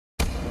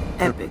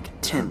Epic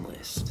 10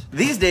 List.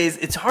 These days,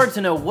 it's hard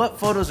to know what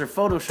photos are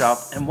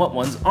photoshopped and what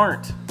ones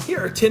aren't. Here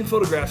are 10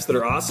 photographs that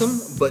are awesome,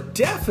 but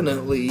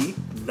definitely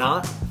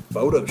not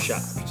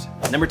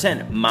photoshopped. Number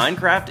 10,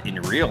 Minecraft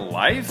in real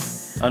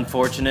life?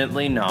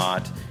 Unfortunately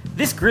not.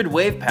 This grid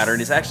wave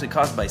pattern is actually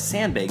caused by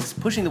sandbags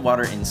pushing the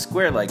water in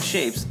square-like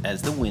shapes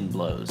as the wind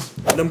blows.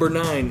 Number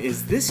 9,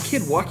 is this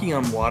kid walking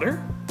on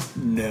water?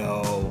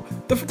 No.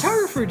 The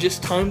photographer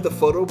just timed the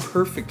photo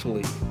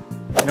perfectly.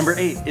 Number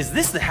 8, is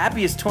this the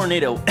happiest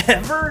tornado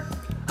ever?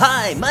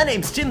 Hi, my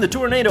name's Tim the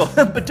Tornado,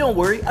 but don't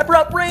worry, I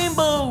brought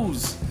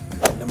rainbows!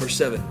 Number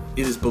 7,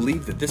 it is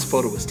believed that this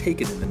photo was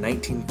taken in the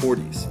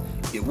 1940s.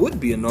 It would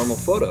be a normal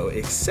photo,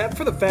 except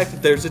for the fact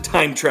that there's a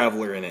time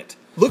traveler in it.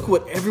 Look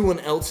what everyone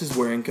else is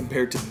wearing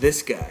compared to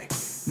this guy.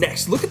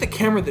 Next, look at the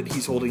camera that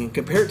he's holding and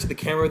compare it to the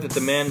camera that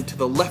the man to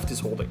the left is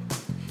holding.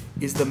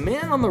 Is the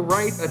man on the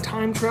right a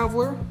time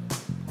traveler?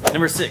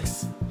 Number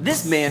 6,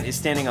 this man is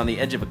standing on the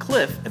edge of a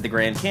cliff at the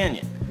Grand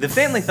Canyon. The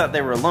family thought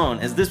they were alone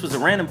as this was a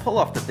random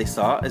pull-off that they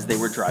saw as they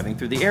were driving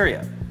through the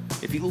area.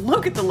 If you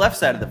look at the left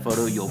side of the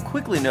photo, you'll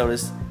quickly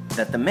notice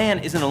that the man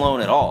isn't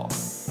alone at all.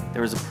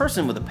 There is a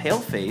person with a pale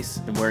face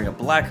and wearing a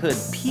black hood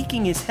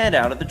peeking his head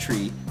out of the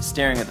tree,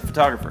 staring at the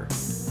photographer.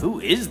 Who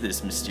is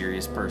this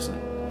mysterious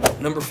person?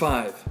 Number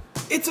 5.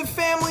 It's a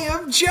family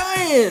of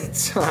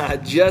giants!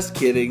 Just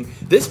kidding.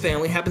 This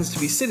family happens to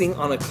be sitting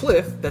on a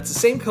cliff that's the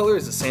same color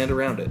as the sand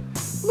around it.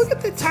 Look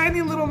at the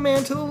tiny little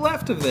man to the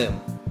left of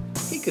them.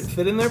 He could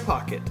fit in their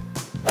pocket.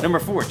 Number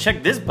 4,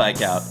 check this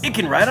bike out. It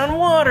can ride on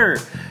water!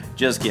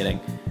 Just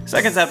kidding.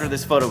 Seconds after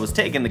this photo was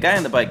taken, the guy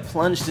on the bike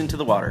plunged into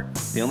the water.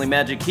 The only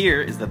magic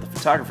here is that the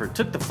photographer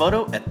took the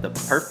photo at the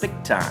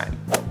perfect time.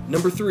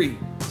 Number 3.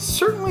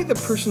 Certainly the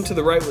person to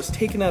the right was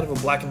taken out of a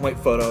black and white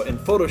photo and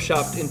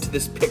photoshopped into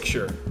this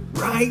picture.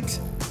 Right?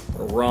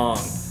 Wrong.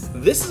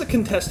 This is a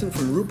contestant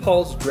from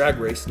RuPaul's Drag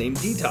Race named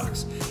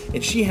Detox,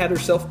 and she had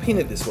herself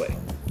painted this way.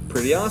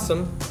 Pretty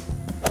awesome.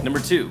 Number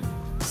 2,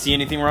 see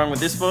anything wrong with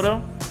this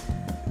photo?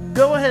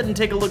 Go ahead and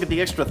take a look at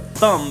the extra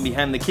thumb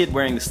behind the kid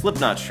wearing the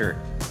Slipknot shirt.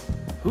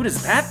 Who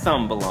does that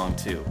thumb belong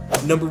to?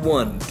 Number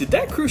 1, did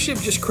that cruise ship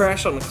just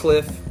crash on a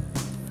cliff?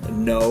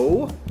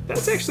 No,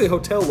 that's actually a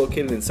hotel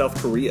located in South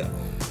Korea.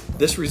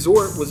 This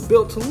resort was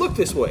built to look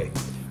this way.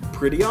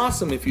 Pretty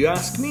awesome if you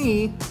ask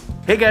me.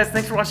 Hey guys,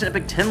 thanks for watching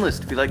Epic 10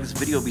 List. If you like this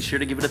video, be sure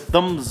to give it a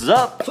thumbs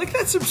up. Click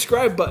that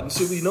subscribe button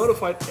so you'll be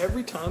notified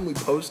every time we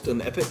post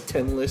an Epic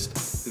 10 List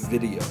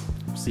video.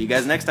 See you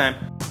guys next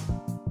time.